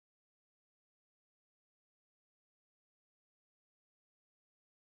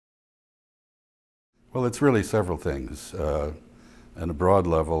Well, it's really several things. On a broad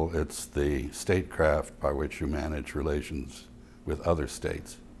level, it's the statecraft by which you manage relations with other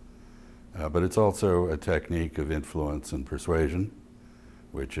states. But it's also a technique of influence and persuasion,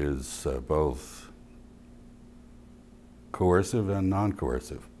 which is both coercive and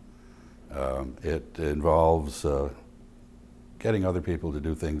non-coercive. It involves getting other people to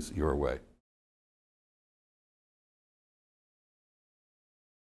do things your way.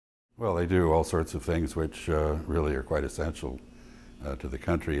 Well, they do all sorts of things which really are quite essential to the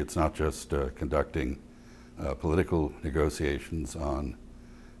country. It's not just conducting political negotiations on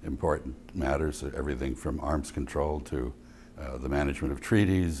important matters, everything from arms control to the management of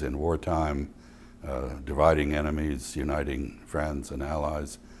treaties in wartime, dividing enemies, uniting friends and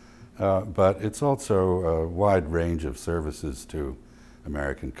allies. But it's also a wide range of services to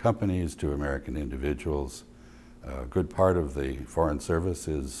American companies, to American individuals. A good part of the Foreign Service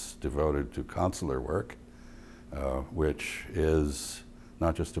is devoted to consular work, which is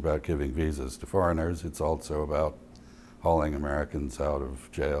not just about giving visas to foreigners, it's also about hauling Americans out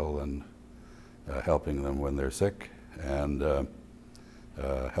of jail and helping them when they're sick and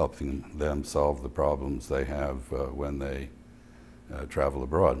helping them solve the problems they have when they travel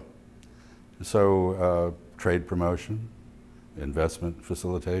abroad. So trade promotion, investment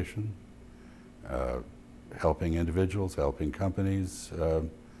facilitation, helping individuals, helping companies,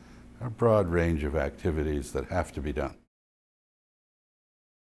 a broad range of activities that have to be done.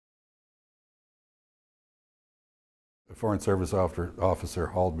 A Foreign Service officer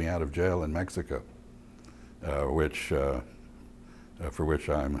hauled me out of jail in Mexico, for which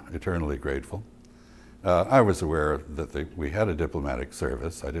I'm eternally grateful. I was aware that we had a diplomatic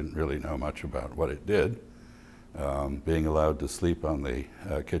service. I didn't really know much about what it did. Being allowed to sleep on the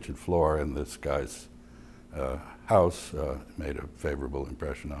kitchen floor in this guy's house made a favorable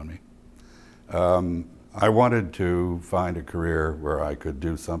impression on me. I wanted to find a career where I could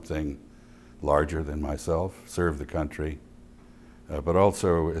do something larger than myself, serve the country, but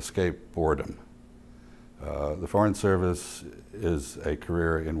also escape boredom. The Foreign Service is a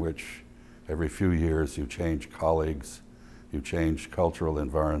career in which every few years you change colleagues, you change cultural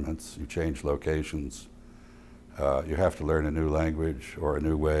environments, you change locations. You have to learn a new language or a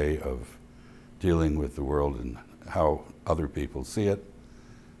new way of dealing with the world and how other people see it.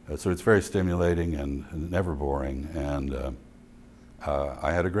 So it's very stimulating and never boring, and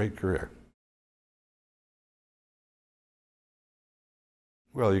I had a great career.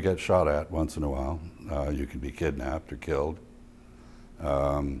 Well, you get shot at once in a while. You can be kidnapped or killed.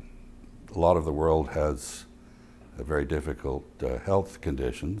 A lot of the world has very difficult health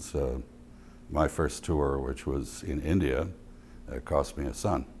conditions. My first tour, which was in India, cost me a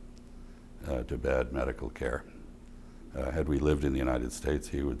son to bad medical care. Had we lived in the United States,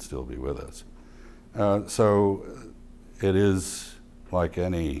 he would still be with us. So it is like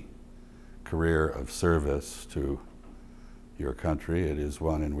any career of service to your country. It is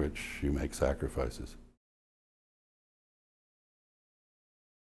one in which you make sacrifices.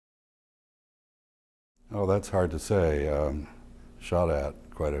 Oh, that's hard to say. Shot at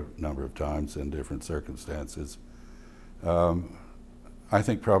quite a number of times in different circumstances. I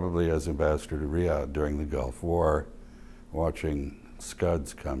think probably as ambassador to Riyadh during the Gulf War, watching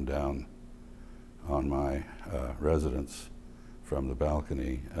scuds come down on my residence from the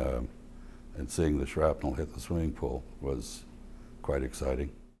balcony and seeing the shrapnel hit the swimming pool was quite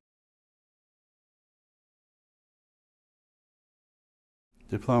exciting.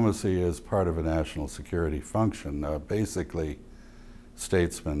 Diplomacy is part of a national security function. Basically,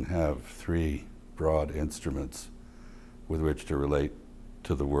 statesmen have three broad instruments with which to relate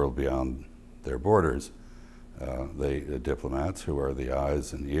to the world beyond their borders. The diplomats, who are the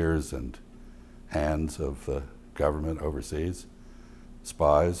eyes and ears and hands of the government overseas.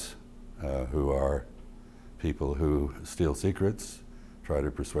 Spies, who are people who steal secrets, try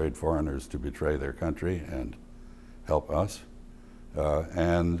to persuade foreigners to betray their country and help us.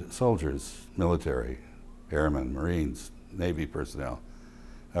 And soldiers, military, airmen, Marines, Navy personnel,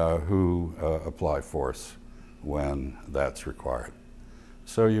 who apply force when that's required.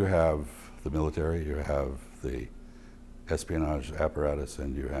 So you have the military, you have the espionage apparatus,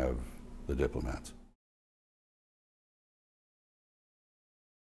 and you have the diplomats.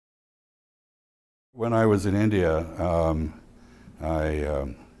 When I was in India,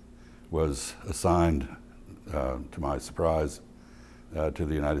 I was assigned, to my surprise, to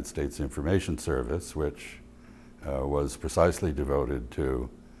the United States Information Service, which was precisely devoted to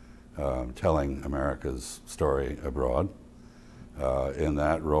telling America's story abroad. In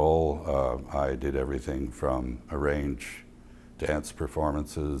that role, I did everything from arrange dance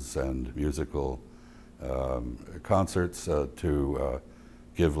performances and musical concerts, to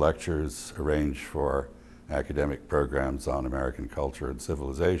give lectures, arrange for academic programs on American culture and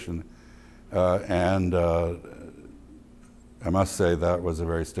civilization. And I must say that was a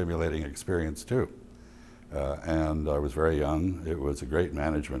very stimulating experience too. And I was very young. It was a great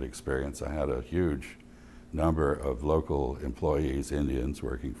management experience. I had a huge number of local employees, Indians,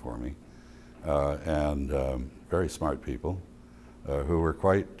 working for me, and very smart people who were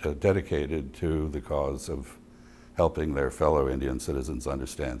quite dedicated to the cause of helping their fellow Indian citizens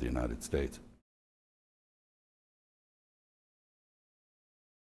understand the United States.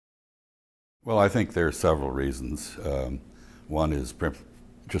 Well, I think there are several reasons. One is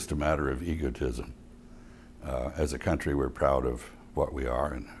just a matter of egotism. As a country, we're proud of what we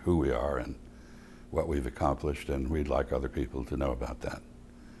are and who we are and what we've accomplished, and we'd like other people to know about that.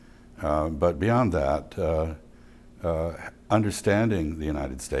 But beyond that, understanding the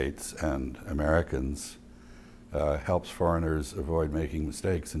United States and Americans helps foreigners avoid making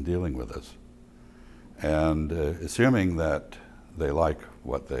mistakes in dealing with us. And assuming that they like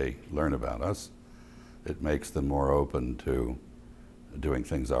what they learn about us, it makes them more open to doing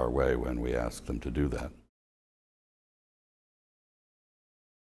things our way when we ask them to do that.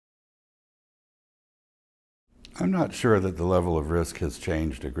 I'm not sure that the level of risk has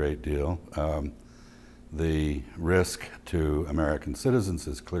changed a great deal. The risk to American citizens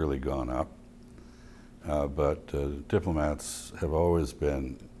has clearly gone up, but diplomats have always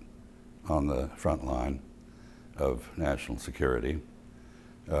been on the front line of national security.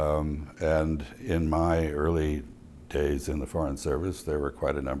 And in my early days in the Foreign Service, there were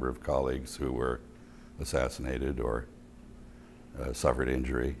quite a number of colleagues who were assassinated or suffered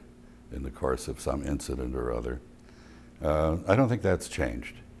injury in the course of some incident or other. I don't think that's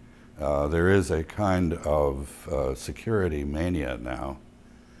changed. There is a kind of security mania now,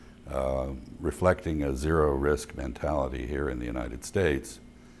 reflecting a zero-risk mentality here in the United States,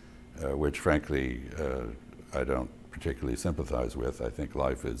 which frankly I don't particularly sympathize with. I think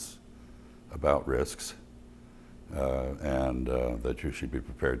life is about risks, and that you should be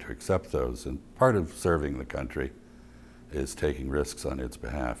prepared to accept those. And part of serving the country is taking risks on its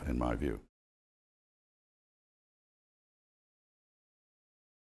behalf, in my view.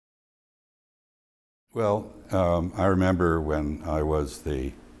 Well, I remember when I was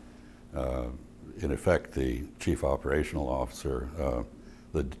in effect, the chief operational officer,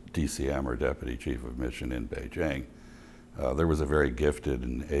 the DCM, or Deputy Chief of Mission in Beijing. There was a very gifted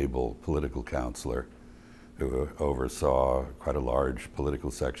and able political counselor who oversaw quite a large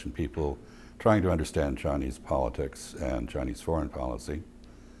political section, people trying to understand Chinese politics and Chinese foreign policy.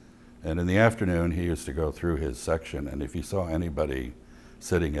 And in the afternoon, he used to go through his section, and if he saw anybody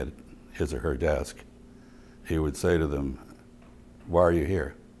sitting at his or her desk, he would say to them, "Why are you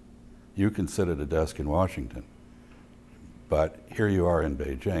here? You can sit at a desk in Washington, but here you are in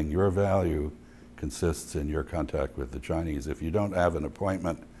Beijing. Your value consists in your contact with the Chinese. If you don't have an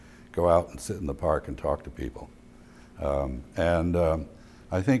appointment, go out and sit in the park and talk to people."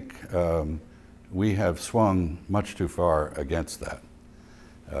 I think we have swung much too far against that,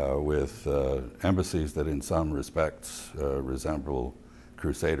 with embassies that in some respects resemble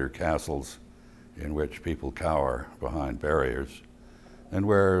crusader castles in which people cower behind barriers, and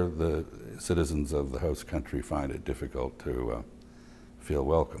where the citizens of the host country find it difficult to feel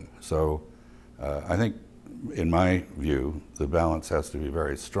welcome. So I think, in my view, the balance has to be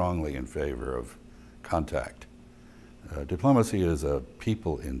very strongly in favor of contact. Diplomacy is a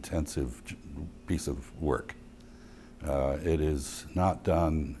people-intensive piece of work. It is not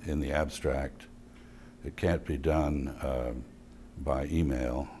done in the abstract. It can't be done by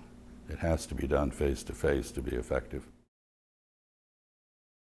email. It has to be done face-to-face to be effective.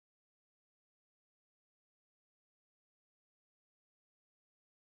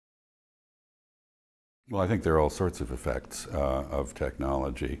 Well, I think there are all sorts of effects of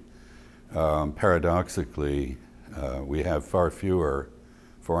technology. Paradoxically, we have far fewer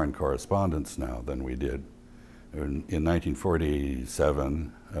foreign correspondents now than we did. In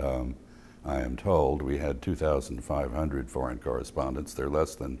 1947, I am told, we had 2,500 foreign correspondents. They're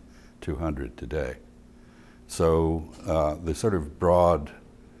less than 200 today. So the sort of broad,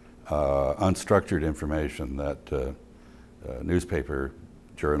 unstructured information that newspaper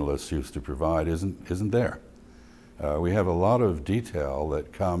journalists used to provide isn't there. We have a lot of detail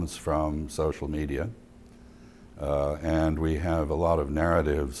that comes from social media, and we have a lot of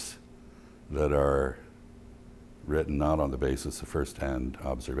narratives that are written not on the basis of first-hand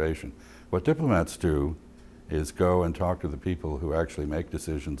observation. What diplomats do is go and talk to the people who actually make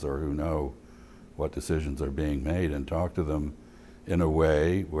decisions or who know what decisions are being made, and talk to them in a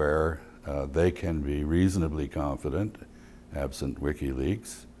way where they can be reasonably confident, absent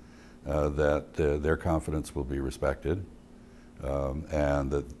WikiLeaks, that their confidence will be respected,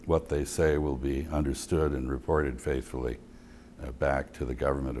 and that what they say will be understood and reported faithfully back to the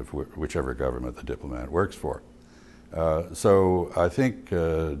government of whichever government the diplomat works for. So I think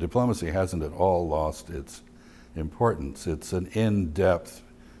diplomacy hasn't at all lost its importance. It's an in-depth,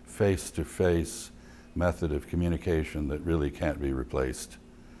 face-to-face method of communication that really can't be replaced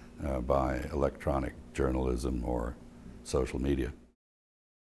by electronic journalism or social media.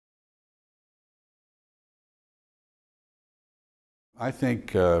 I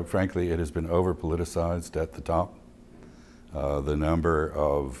think, frankly, it has been over-politicized at the top. The number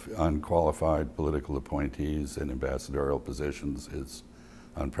of unqualified political appointees in ambassadorial positions is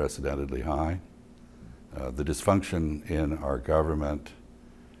unprecedentedly high. The dysfunction in our government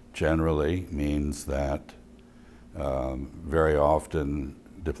generally means that very often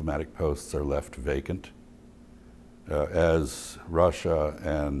diplomatic posts are left vacant. As Russia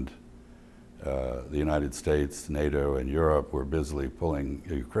and the United States, NATO, and Europe were busily pulling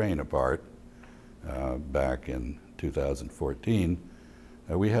Ukraine apart back in 2014,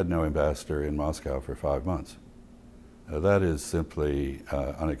 we had no ambassador in Moscow for 5 months. That is simply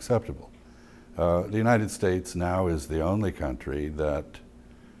unacceptable. The United States now is the only country that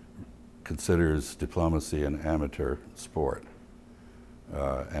considers diplomacy an amateur sport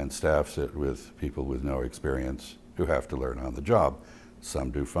and staffs it with people with no experience who have to learn on the job.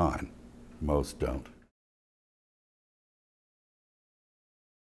 Some do fine, most don't.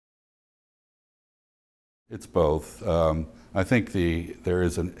 It's both. I think there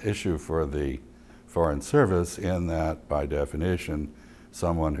is an issue for the Foreign Service in that, by definition,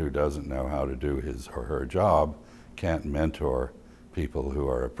 someone who doesn't know how to do his or her job can't mentor people who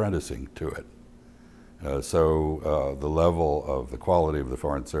are apprenticing to it. So the level of the quality of the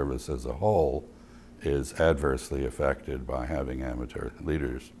Foreign Service as a whole is adversely affected by having amateur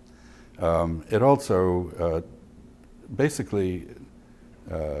leaders. It also basically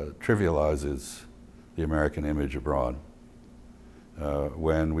trivializes the American image abroad.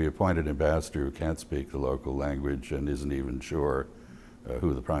 When we appoint an ambassador who can't speak the local language and isn't even sure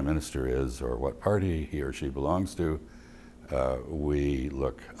who the Prime Minister is or what party he or she belongs to, we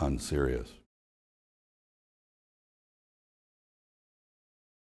look unserious.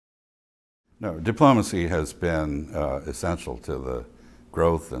 No, diplomacy has been essential to the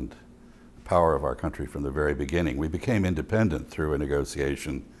growth and power of our country from the very beginning. We became independent through a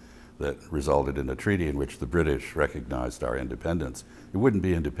negotiation that resulted in a treaty in which the British recognized our independence. It wouldn't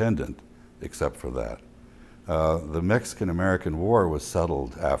be independent except for that. The Mexican-American War was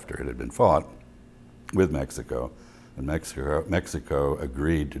settled after it had been fought with Mexico, and Mexico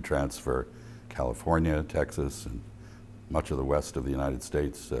agreed to transfer California, Texas, and much of the west of the United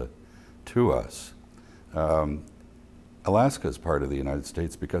States to us. Alaska is part of the United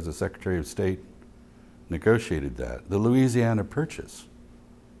States because the Secretary of State negotiated that. The Louisiana Purchase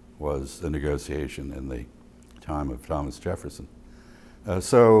was a negotiation in the time of Thomas Jefferson.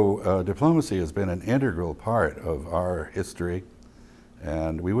 So diplomacy has been an integral part of our history,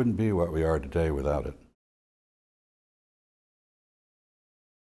 and we wouldn't be what we are today without it.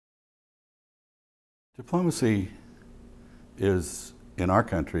 Diplomacy is, in our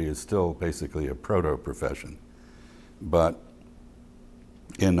country, is still basically a proto-profession. But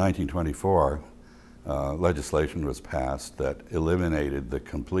in 1924, legislation was passed that eliminated the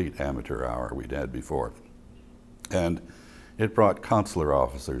complete amateur hour we'd had before. And it brought consular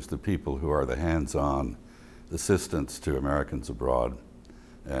officers, the people who are the hands-on assistants to Americans abroad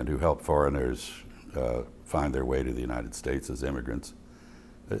and who help foreigners find their way to the United States as immigrants.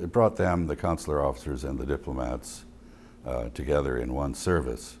 It brought them, the consular officers and the diplomats, together in one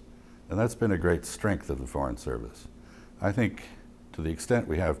service. And that's been a great strength of the Foreign Service. I think to the extent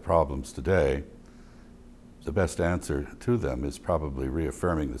we have problems today, the best answer to them is probably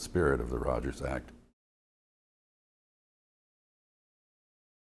reaffirming the spirit of the Rogers Act.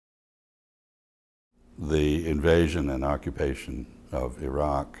 The invasion and occupation of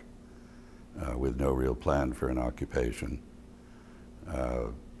Iraq, with no real plan for an occupation,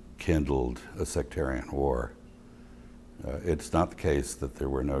 kindled a sectarian war. It's not the case that there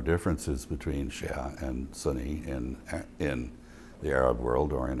were no differences between Shia and Sunni in the Arab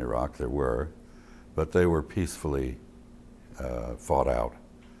world or in Iraq. There were, but they were peacefully fought out.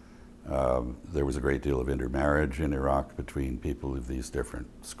 There was a great deal of intermarriage in Iraq between people of these different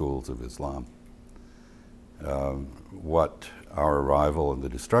schools of Islam. What our arrival and the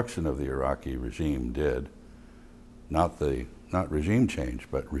destruction of the Iraqi regime did, not regime change,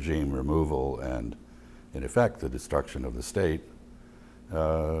 but regime removal and, in effect, the destruction of the state,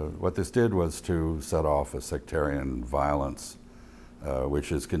 What this did was to set off a sectarian violence which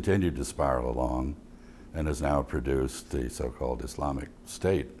has continued to spiral along and has now produced the so-called Islamic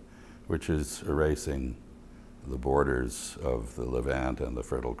State, which is erasing the borders of the Levant and the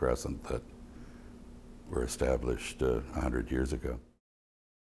Fertile Crescent that were established 100 years ago.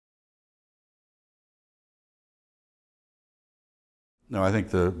 No, I think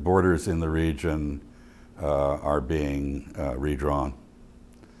the borders in the region are being redrawn.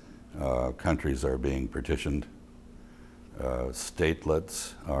 Countries are being partitioned.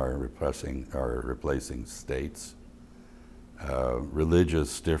 Statelets are replacing states.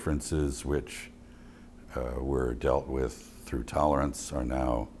 Religious differences which were dealt with through tolerance are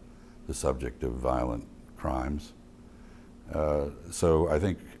now the subject of violent crimes. So I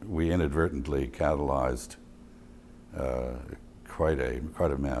think we inadvertently catalyzed quite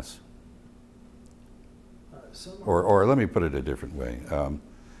a mess. Or let me put it a different way.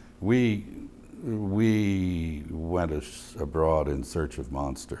 We went abroad in search of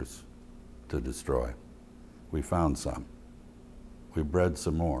monsters to destroy. We found some. We bred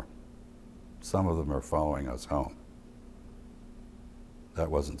some more. Some of them are following us home. That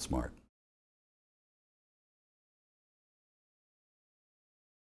wasn't smart.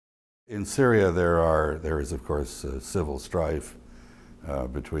 In Syria, there is of course civil strife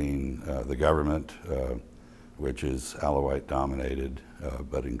between the government, which is Alawite dominated,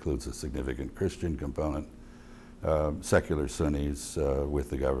 but includes a significant Christian component, secular Sunnis with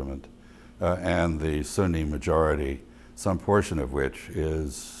the government, and the Sunni majority, some portion of which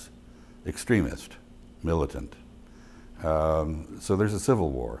is extremist, militant. So there's a civil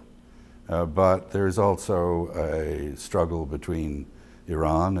war, but there's also a struggle between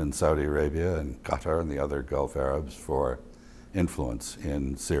Iran and Saudi Arabia and Qatar and the other Gulf Arabs for influence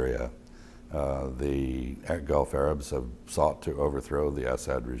in Syria. The Gulf Arabs have sought to overthrow the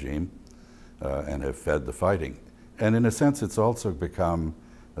Assad regime and have fed the fighting. And in a sense, it's also become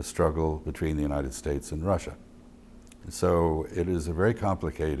a struggle between the United States and Russia. So it is a very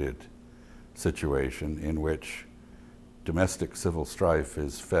complicated situation in which domestic civil strife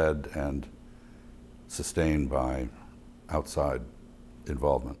is fed and sustained by outside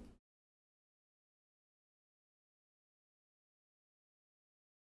involvement.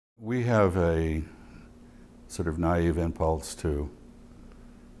 We have a sort of naive impulse to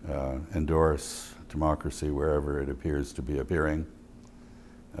endorse democracy wherever it appears to be appearing.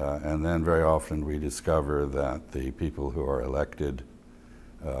 And then very often we discover that the people who are elected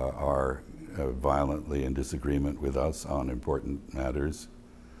are violently in disagreement with us on important matters.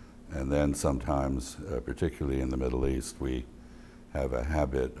 And then sometimes, particularly in the Middle East, we have a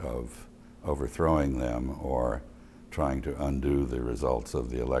habit of overthrowing them or trying to undo the results of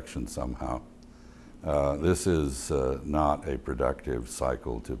the election somehow. This is not a productive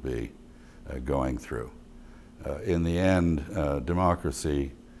cycle to be going through. In the end,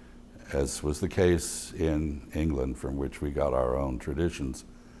 democracy, as was the case in England, from which we got our own traditions,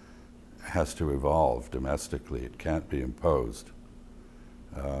 has to evolve domestically. It can't be imposed.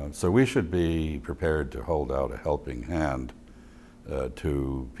 So we should be prepared to hold out a helping hand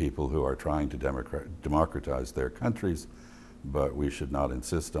to people who are trying to democratize their countries, but we should not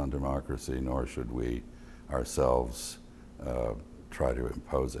insist on democracy, nor should we ourselves try to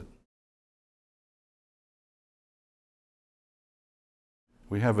impose it.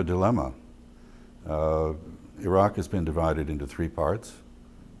 We have a dilemma. Iraq has been divided into three parts: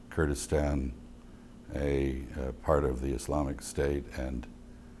 Kurdistan, a part of the Islamic State, and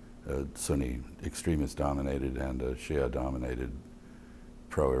Sunni extremist dominated and a Shia dominated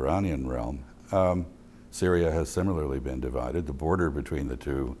pro-Iranian realm. Syria has similarly been divided. The border between the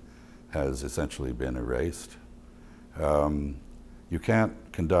two has essentially been erased. You can't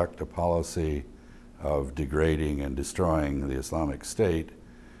conduct a policy of degrading and destroying the Islamic State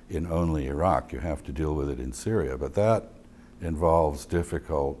in only Iraq. You have to deal with it in Syria, but that involves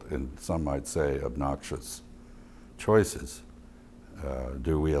difficult and some might say obnoxious choices.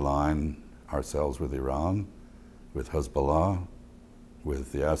 Do we align ourselves with Iran, with Hezbollah,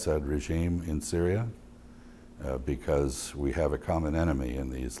 with the Assad regime in Syria? Because we have a common enemy in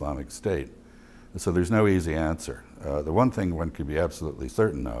the Islamic State. So there's no easy answer. The one thing one could be absolutely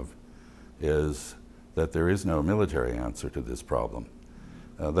certain of is that there is no military answer to this problem.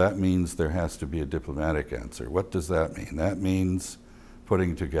 That means there has to be a diplomatic answer. What does that mean? That means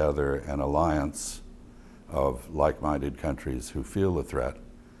putting together an alliance of like-minded countries who feel the threat,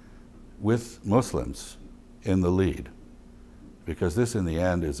 with Muslims in the lead. Because this, in the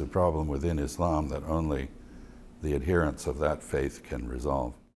end, is a problem within Islam that only the adherents of that faith can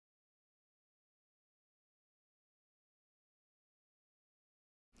resolve.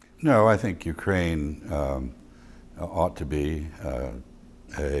 No, I think Ukraine ought to be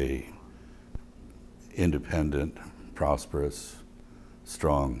a independent, prosperous,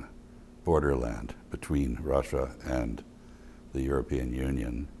 strong borderland between Russia and the European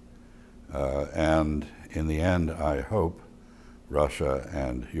Union. And in the end, I hope Russia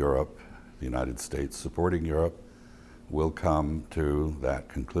and Europe, the United States supporting Europe, will come to that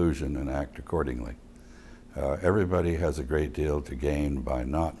conclusion and act accordingly. Everybody has a great deal to gain by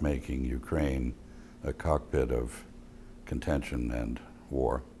not making Ukraine a cockpit of contention and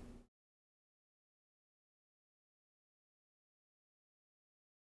war.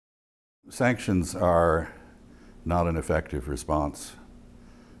 Sanctions are not an effective response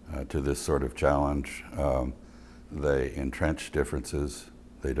to this sort of challenge. They entrench differences,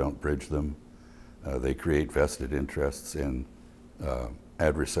 they don't bridge them, they create vested interests in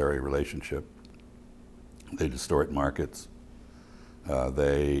adversary relationship, they distort markets,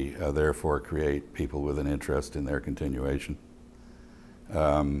 they therefore create people with an interest in their continuation.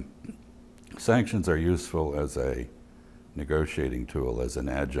 Sanctions are useful as a negotiating tool, as an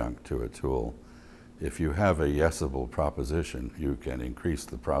adjunct to a tool. If you have a yesable proposition, you can increase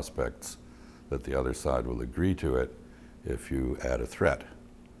the prospects that the other side will agree to it if you add a threat.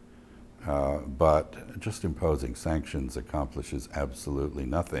 But just imposing sanctions accomplishes absolutely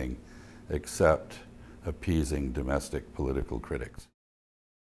nothing except appeasing domestic political critics.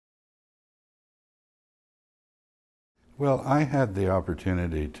 Well, I had the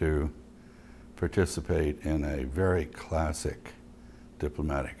opportunity to participate in a very classic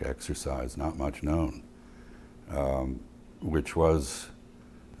diplomatic exercise, not much known, which was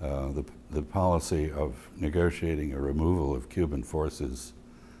the policy of negotiating a removal of Cuban forces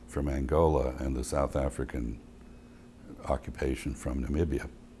from Angola and the South African occupation from Namibia.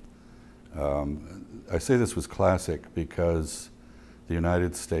 I say this was classic because the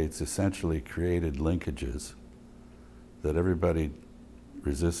United States essentially created linkages that everybody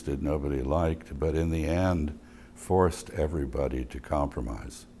resisted, nobody liked, but in the end forced everybody to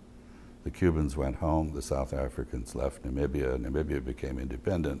compromise. The Cubans went home, the South Africans left Namibia, Namibia became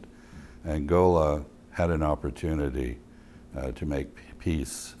independent. Angola had an opportunity to make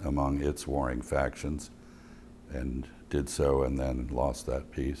peace among its warring factions and did so and then lost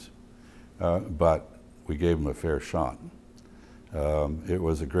that peace. But we gave them a fair shot. It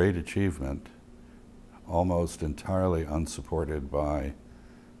was a great achievement, almost entirely unsupported by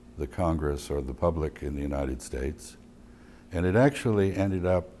the Congress or the public in the United States. And it actually ended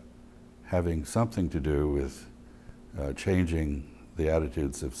up having something to do with changing the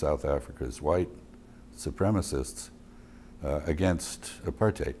attitudes of South Africa's white supremacists against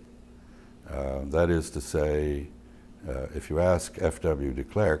apartheid. That is to say, if you ask F.W. de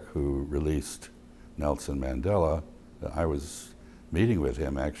Klerk, who released Nelson Mandela, I was meeting with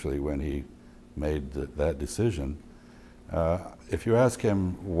him actually when he made that decision. If you ask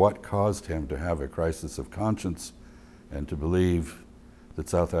him what caused him to have a crisis of conscience and to believe that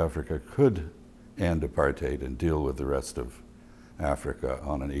South Africa could end apartheid and deal with the rest of Africa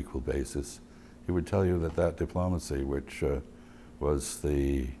on an equal basis, he would tell you that that diplomacy, which was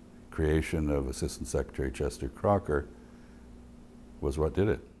the creation of Assistant Secretary Chester Crocker, was what did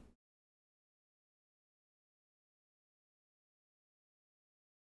it.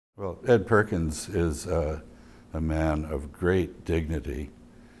 Well, Ed Perkins is a man of great dignity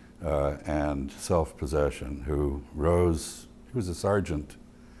and self-possession who rose, he was a sergeant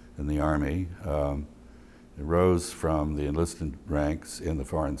in the Army, rose from the enlisted ranks in the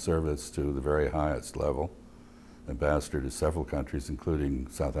Foreign Service to the very highest level, ambassador to several countries, including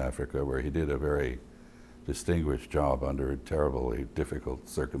South Africa, where he did a very distinguished job under terribly difficult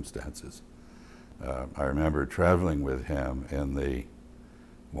circumstances. I remember traveling with him in the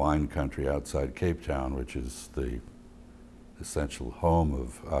wine country outside Cape Town, which is the essential home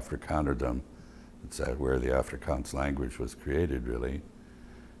of Afrikanerdom. It's where the Afrikaans language was created, really.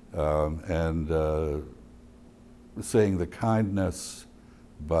 And saying the kindness,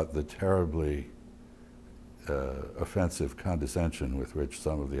 but the terribly offensive condescension with which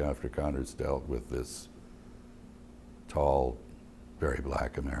some of the Afrikaners dealt with this tall, very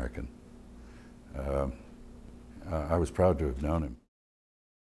black American. I was proud to have known him.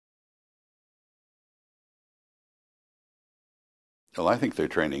 Well, I think their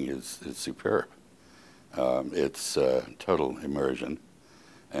training is superb. It's total immersion,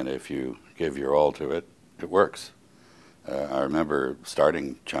 and if you give your all to it, it works. I remember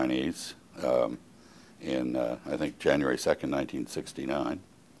starting Chinese in, I think, January 2nd, 1969,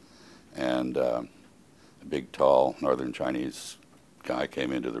 and a big, tall Northern Chinese guy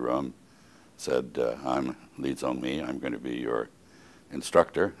came into the room, said, I'm Li Zhongmi, I'm going to be your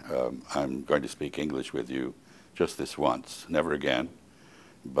instructor. I'm going to speak English with you just this once, never again.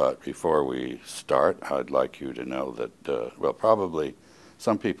 But before we start, I'd like you to know that, well, probably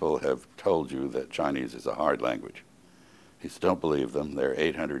some people have told you that Chinese is a hard language. You don't believe them. There are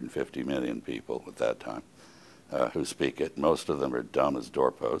 850 million people at that time who speak it. Most of them are dumb as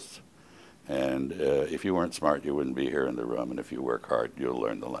doorposts. And if you weren't smart, you wouldn't be here in the room. And if you work hard, you'll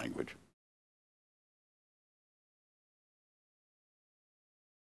learn the language.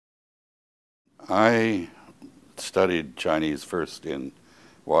 I studied Chinese first in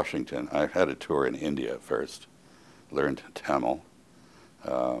Washington. I had a tour in India first, learned Tamil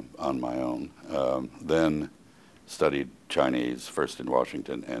on my own, then studied Chinese first in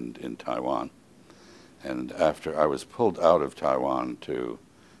Washington and in Taiwan. And after I was pulled out of Taiwan to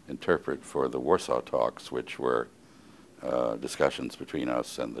interpret for the Warsaw talks, which were discussions between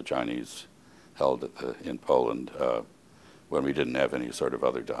us and the Chinese held in Poland when we didn't have any sort of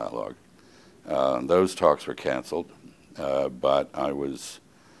other dialogue. Those talks were canceled, but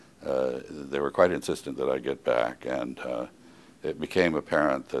they were quite insistent that I get back, and it became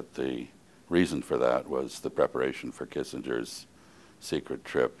apparent that the reason for that was the preparation for Kissinger's secret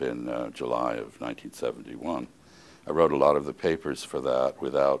trip in July of 1971. I wrote a lot of the papers for that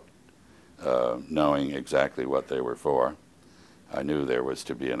without knowing exactly what they were for. I knew there was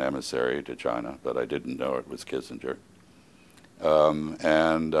to be an emissary to China, but I didn't know it was Kissinger.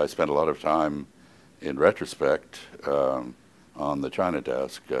 And I spent a lot of time, in retrospect, on the China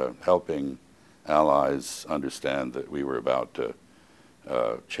desk, helping allies understand that we were about to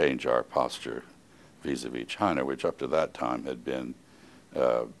change our posture vis-a-vis China, which up to that time had been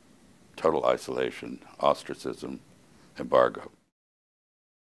total isolation, ostracism, embargo.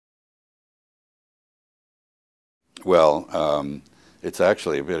 Well, it's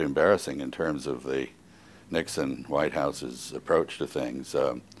actually a bit embarrassing in terms of the Nixon White House's approach to things.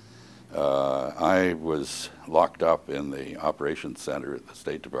 I was locked up in the operations center at the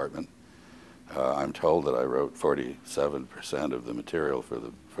State Department. I'm told that I wrote 47% of the material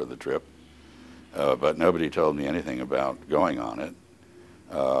for the trip, but nobody told me anything about going on it.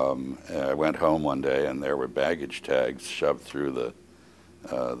 I went home one day and there were baggage tags shoved through the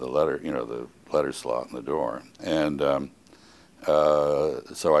letter, the letter slot in the door, and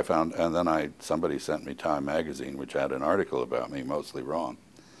so I found, and then somebody sent me Time magazine, which had an article about me, mostly wrong.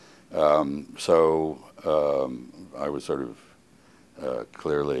 So I was sort of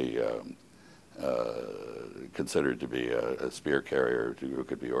clearly considered to be a spear carrier who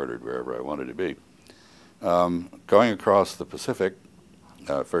could be ordered wherever I wanted to be. Going across the Pacific,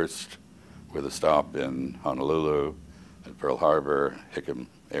 first with a stop in Honolulu, at Pearl Harbor, Hickam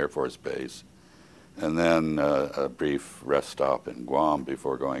Air Force Base, and then a brief rest stop in Guam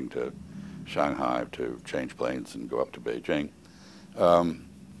before going to Shanghai to change planes and go up to Beijing.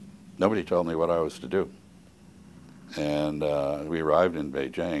 Nobody told me what I was to do. And we arrived in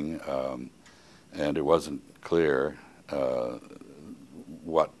Beijing, and it wasn't clear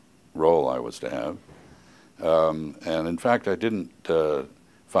what role I was to have. And in fact, I didn't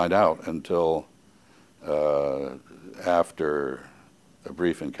find out until after a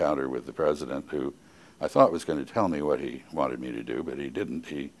brief encounter with the president, who I thought was going to tell me what he wanted me to do, but he didn't.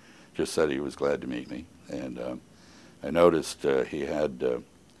 He just said he was glad to meet me. And I noticed he had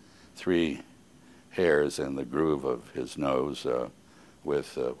 3 hairs in the groove of his nose,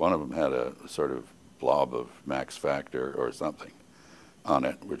 with one of them had a sort of blob of Max Factor or something on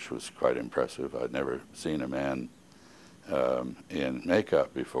it, which was quite impressive. I'd never seen a man in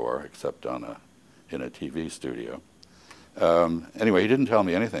makeup before, except in a TV studio. Anyway, he didn't tell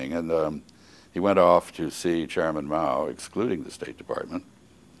me anything, and he went off to see Chairman Mao, excluding the State Department,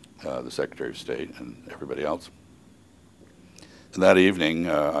 the Secretary of State, and everybody else. And that evening,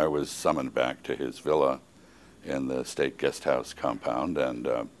 I was summoned back to his villa in the State Guest House compound,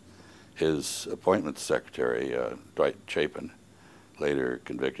 and his appointments secretary, Dwight Chapin, later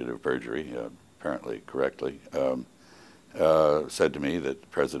convicted of perjury, apparently correctly, said to me that the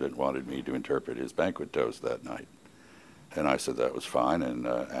president wanted me to interpret his banquet toast that night. And I said that was fine, and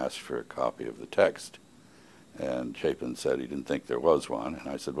asked for a copy of the text. And Chapin said he didn't think there was one, and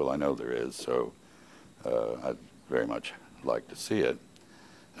I said, well, I know there is, so I'd very much like to see it.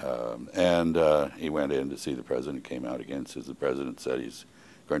 And he went in to see the president, came out again, says the president said he's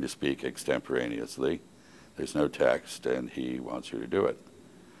going to speak extemporaneously. There's no text, and he wants you to do it.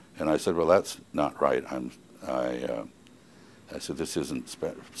 And I said, well, that's not right. I said, this isn't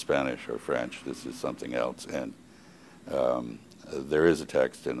Spanish or French. This is something else. And there is a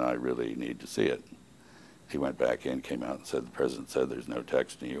text, and I really need to see it. He went back in, came out, and said, the president said there's no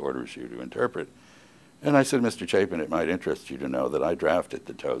text, and he orders you to interpret. And I said, Mr. Chapin, it might interest you to know that I drafted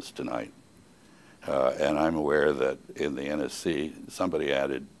the toast tonight. And I'm aware that in the NSC, somebody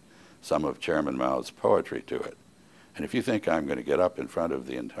added some of Chairman Mao's poetry to it. And if you think I'm going to get up in front of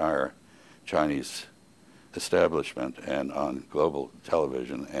the entire Chinese establishment and on global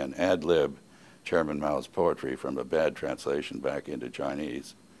television and ad-lib Chairman Mao's poetry from a bad translation back into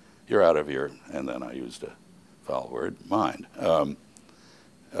Chinese, you're out of your, and then I used a foul word, mind.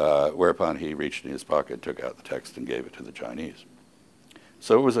 Whereupon he reached in his pocket, took out the text, and gave it to the Chinese.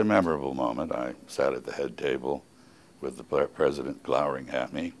 So it was a memorable moment. I sat at the head table with the president glowering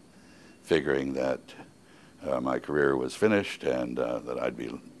at me, figuring that my career was finished and that I'd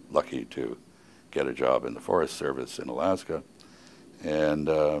be lucky to get a job in the Forest Service in Alaska. And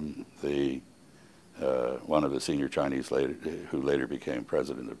one of the senior Chinese who later became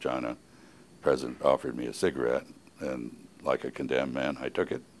president of China, the president offered me a cigarette, and like a condemned man, I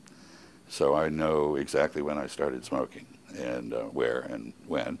took it. So I know exactly when I started smoking and where and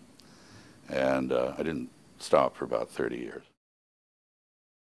when. And I didn't stop for about 30 years.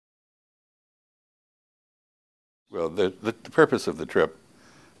 Well, the purpose of the trip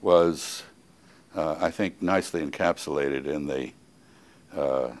was, I think, nicely encapsulated in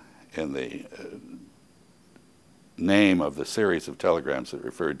the name of the series of telegrams that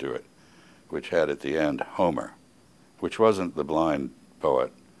referred to it, which had at the end Homer, which wasn't the blind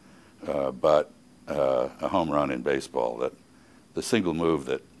poet, but a home run in baseball, that the single move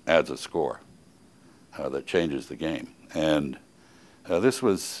that adds a score, that changes the game. And this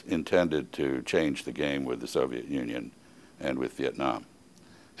was intended to change the game with the Soviet Union and with Vietnam.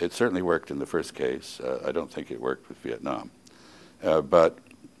 It certainly worked in the first case. I don't think it worked with Vietnam. But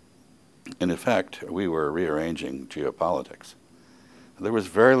in effect, we were rearranging geopolitics. There was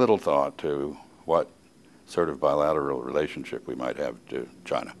very little thought to what sort of bilateral relationship we might have to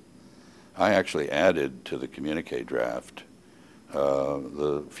China. I actually added to the communique draft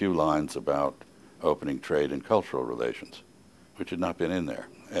the few lines about opening trade and cultural relations, which had not been in there.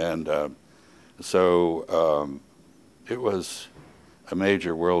 And so it was a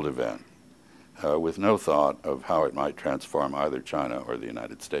major world event with no thought of how it might transform either China or the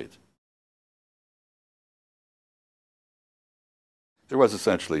United States. There was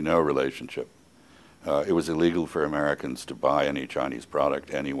essentially no relationship. It was illegal for Americans to buy any Chinese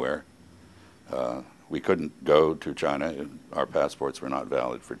product anywhere. We couldn't go to China. Our passports were not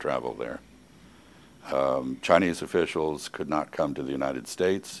valid for travel there. Chinese officials could not come to the United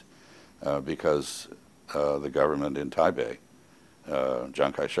States because the government in Taipei,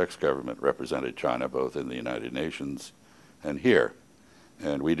 Chiang Kai-shek's government, represented China both in the United Nations and here.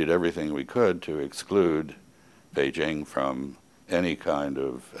 And we did everything we could to exclude Beijing from any kind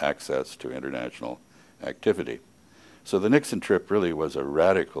of access to international activity. So the Nixon trip really was a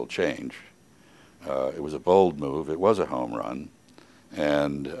radical change. It was a bold move. It was a home run.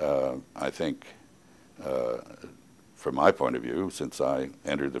 And I think, from my point of view, since I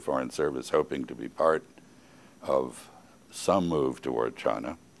entered the Foreign Service hoping to be part of some move toward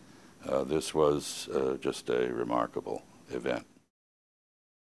China, this was just a remarkable event.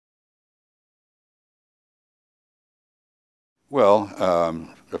 Well,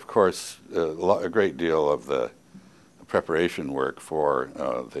 of course, a great deal of the preparation work for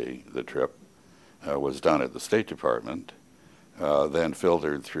the trip was done at the State Department, then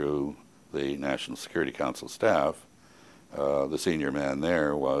filtered through the National Security Council staff. The senior man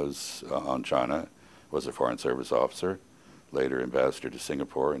there was on China, was a Foreign Service officer, later ambassador to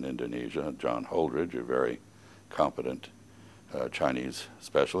Singapore and Indonesia, John Holdridge, a very competent Chinese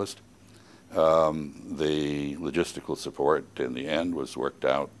specialist. The logistical support in the end was worked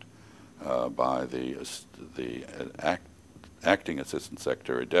out by the acting Assistant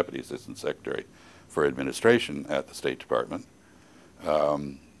Secretary, Deputy Assistant Secretary for Administration at the State Department.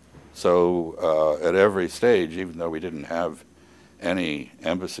 So at every stage, even though we didn't have any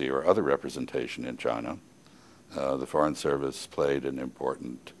embassy or other representation in China, the Foreign Service played an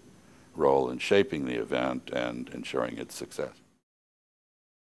important role in shaping the event and ensuring its success.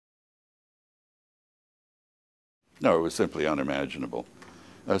 No, it was simply unimaginable.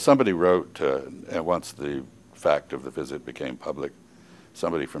 Somebody wrote, once the fact of the visit became public,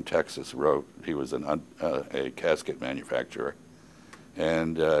 somebody from Texas wrote, he was a casket manufacturer,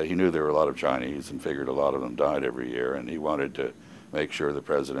 and he knew there were a lot of Chinese and figured a lot of them died every year, and he wanted to make sure the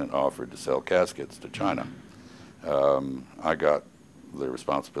president offered to sell caskets to China. I got the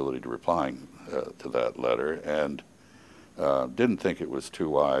responsibility to replying to that letter, and didn't think it was too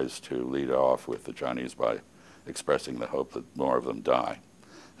wise to lead off with the Chinese by expressing the hope that more of them die.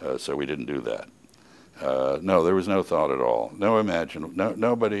 So we didn't do that. No, there was no thought at all.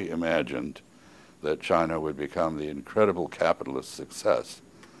 Nobody imagined that China would become the incredible capitalist success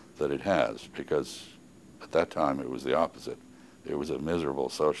that it has, because at that time it was the opposite. It was a miserable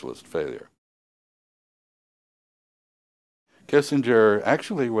socialist failure. Kissinger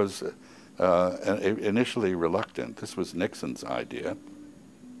actually was initially reluctant. This was Nixon's idea.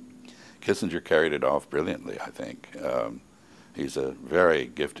 Kissinger carried it off brilliantly, I think. He's a very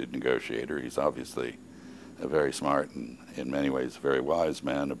gifted negotiator. He's obviously a very smart and in many ways very wise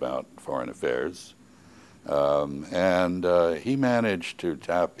man about foreign affairs. He managed to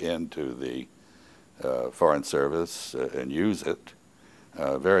tap into the Foreign Service and use it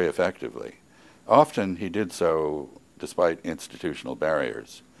very effectively. Often he did so despite institutional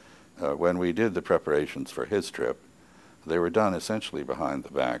barriers. When we did the preparations for his trip, they were done essentially behind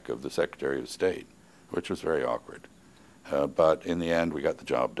the back of the Secretary of State, which was very awkward. But in the end, we got the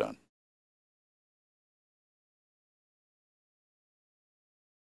job done.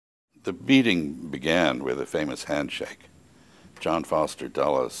 The meeting began with a famous handshake. John Foster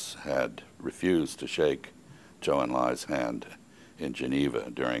Dulles had refused to shake Zhou Enlai's hand in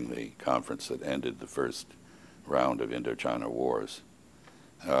Geneva during the conference that ended the first round of Indochina wars.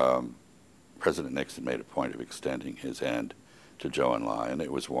 President Nixon made a point of extending his hand to Zhou Enlai, and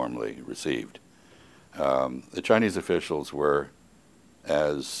it was warmly received. The Chinese officials were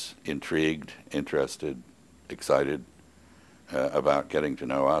as intrigued, interested, excited about getting to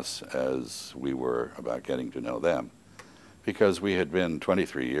know us as we were about getting to know them, because we had been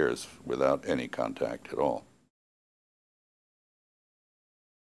 23 years without any contact at all.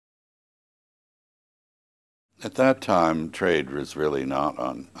 At that time, trade was really not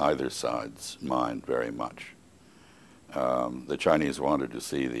on either side's mind very much. The Chinese wanted to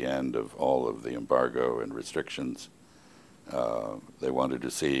see the end of all of the embargo and restrictions. They wanted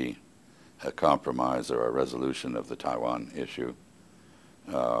to see a compromise or a resolution of the Taiwan issue.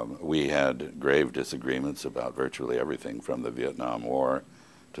 We had grave disagreements about virtually everything from the Vietnam War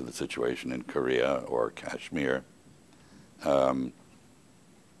to the situation in Korea or Kashmir.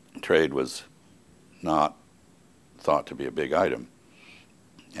 Trade was not thought to be a big item.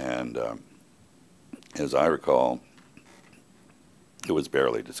 And as I recall, it was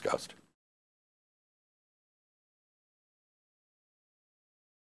barely discussed.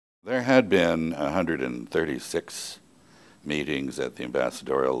 There had been 136 meetings at the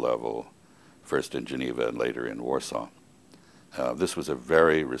ambassadorial level, first in Geneva and later in Warsaw. This was a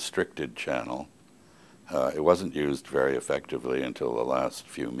very restricted channel. It wasn't used very effectively until the last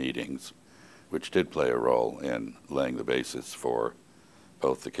few meetings, which did play a role in laying the basis for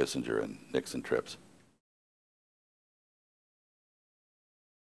both the Kissinger and Nixon trips.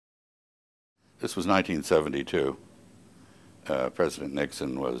 This was 1972. President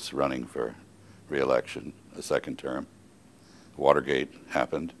Nixon was running for re-election, a second term. Watergate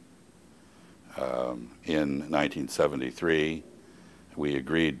happened. In 1973, we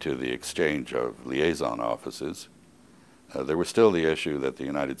agreed to the exchange of liaison offices. There was still the issue that the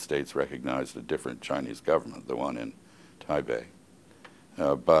United States recognized a different Chinese government, the one in Taipei.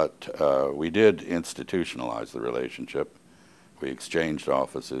 But we did institutionalize the relationship. We exchanged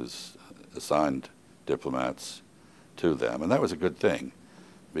offices, assigned diplomats to them, and that was a good thing,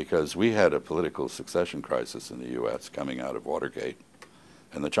 because we had a political succession crisis in the U.S. coming out of Watergate,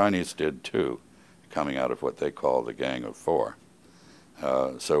 and the Chinese did too, coming out of what they call the Gang of Four.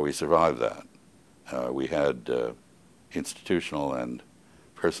 So we survived that. We had institutional and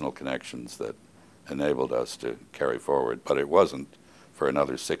personal connections that enabled us to carry forward, but it wasn't for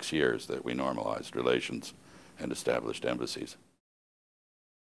another 6 years that we normalized relations and established embassies.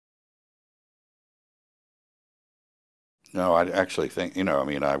 No, I actually think,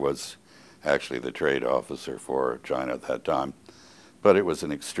 I was actually the trade officer for China at that time, but it was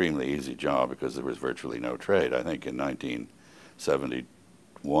an extremely easy job because there was virtually no trade. I think in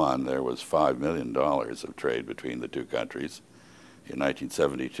 1971 there was $5 million of trade between the two countries. In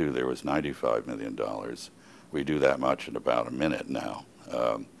 1972 there was $95 million. We do that much in about a minute now.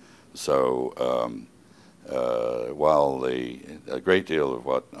 While a great deal of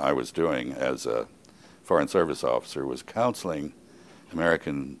what I was doing as a Foreign Service officer was counseling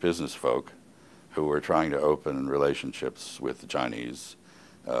American business folk who were trying to open relationships with the Chinese,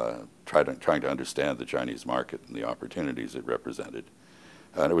 trying to understand the Chinese market and the opportunities it represented.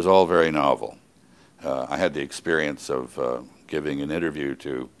 And it was all very novel. I had the experience of giving an interview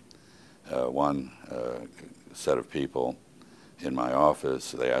to one set of people in my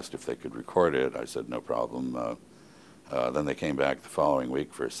office. They asked if they could record it. I said, no problem. Then they came back the following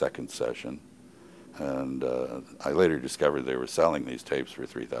week for a second session. And I later discovered they were selling these tapes for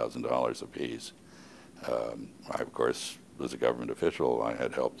 $3,000 apiece. I, of course, was a government official. I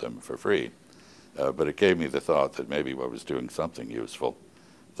had helped them for free. But it gave me the thought that maybe I was doing something useful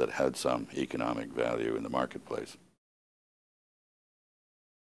that had some economic value in the marketplace.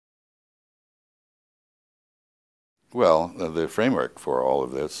 Well, the framework for all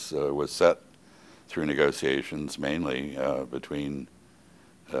of this was set through negotiations mainly between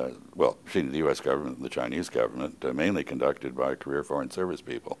the U.S. government and the Chinese government, mainly conducted by career foreign service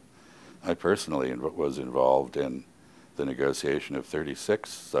people. I personally was involved in the negotiation of 36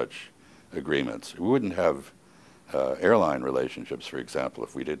 such agreements. We wouldn't have airline relationships, for example,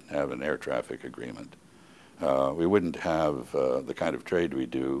 if we didn't have an air traffic agreement. We wouldn't have the kind of trade we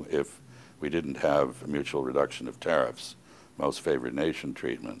do if we didn't have a mutual reduction of tariffs, most favored nation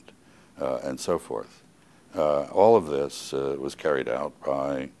treatment, and so forth. All of this was carried out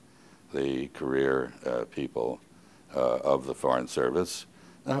by the career people of the Foreign Service,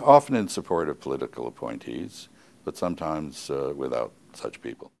 often in support of political appointees, but sometimes without such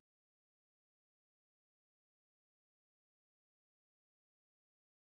people.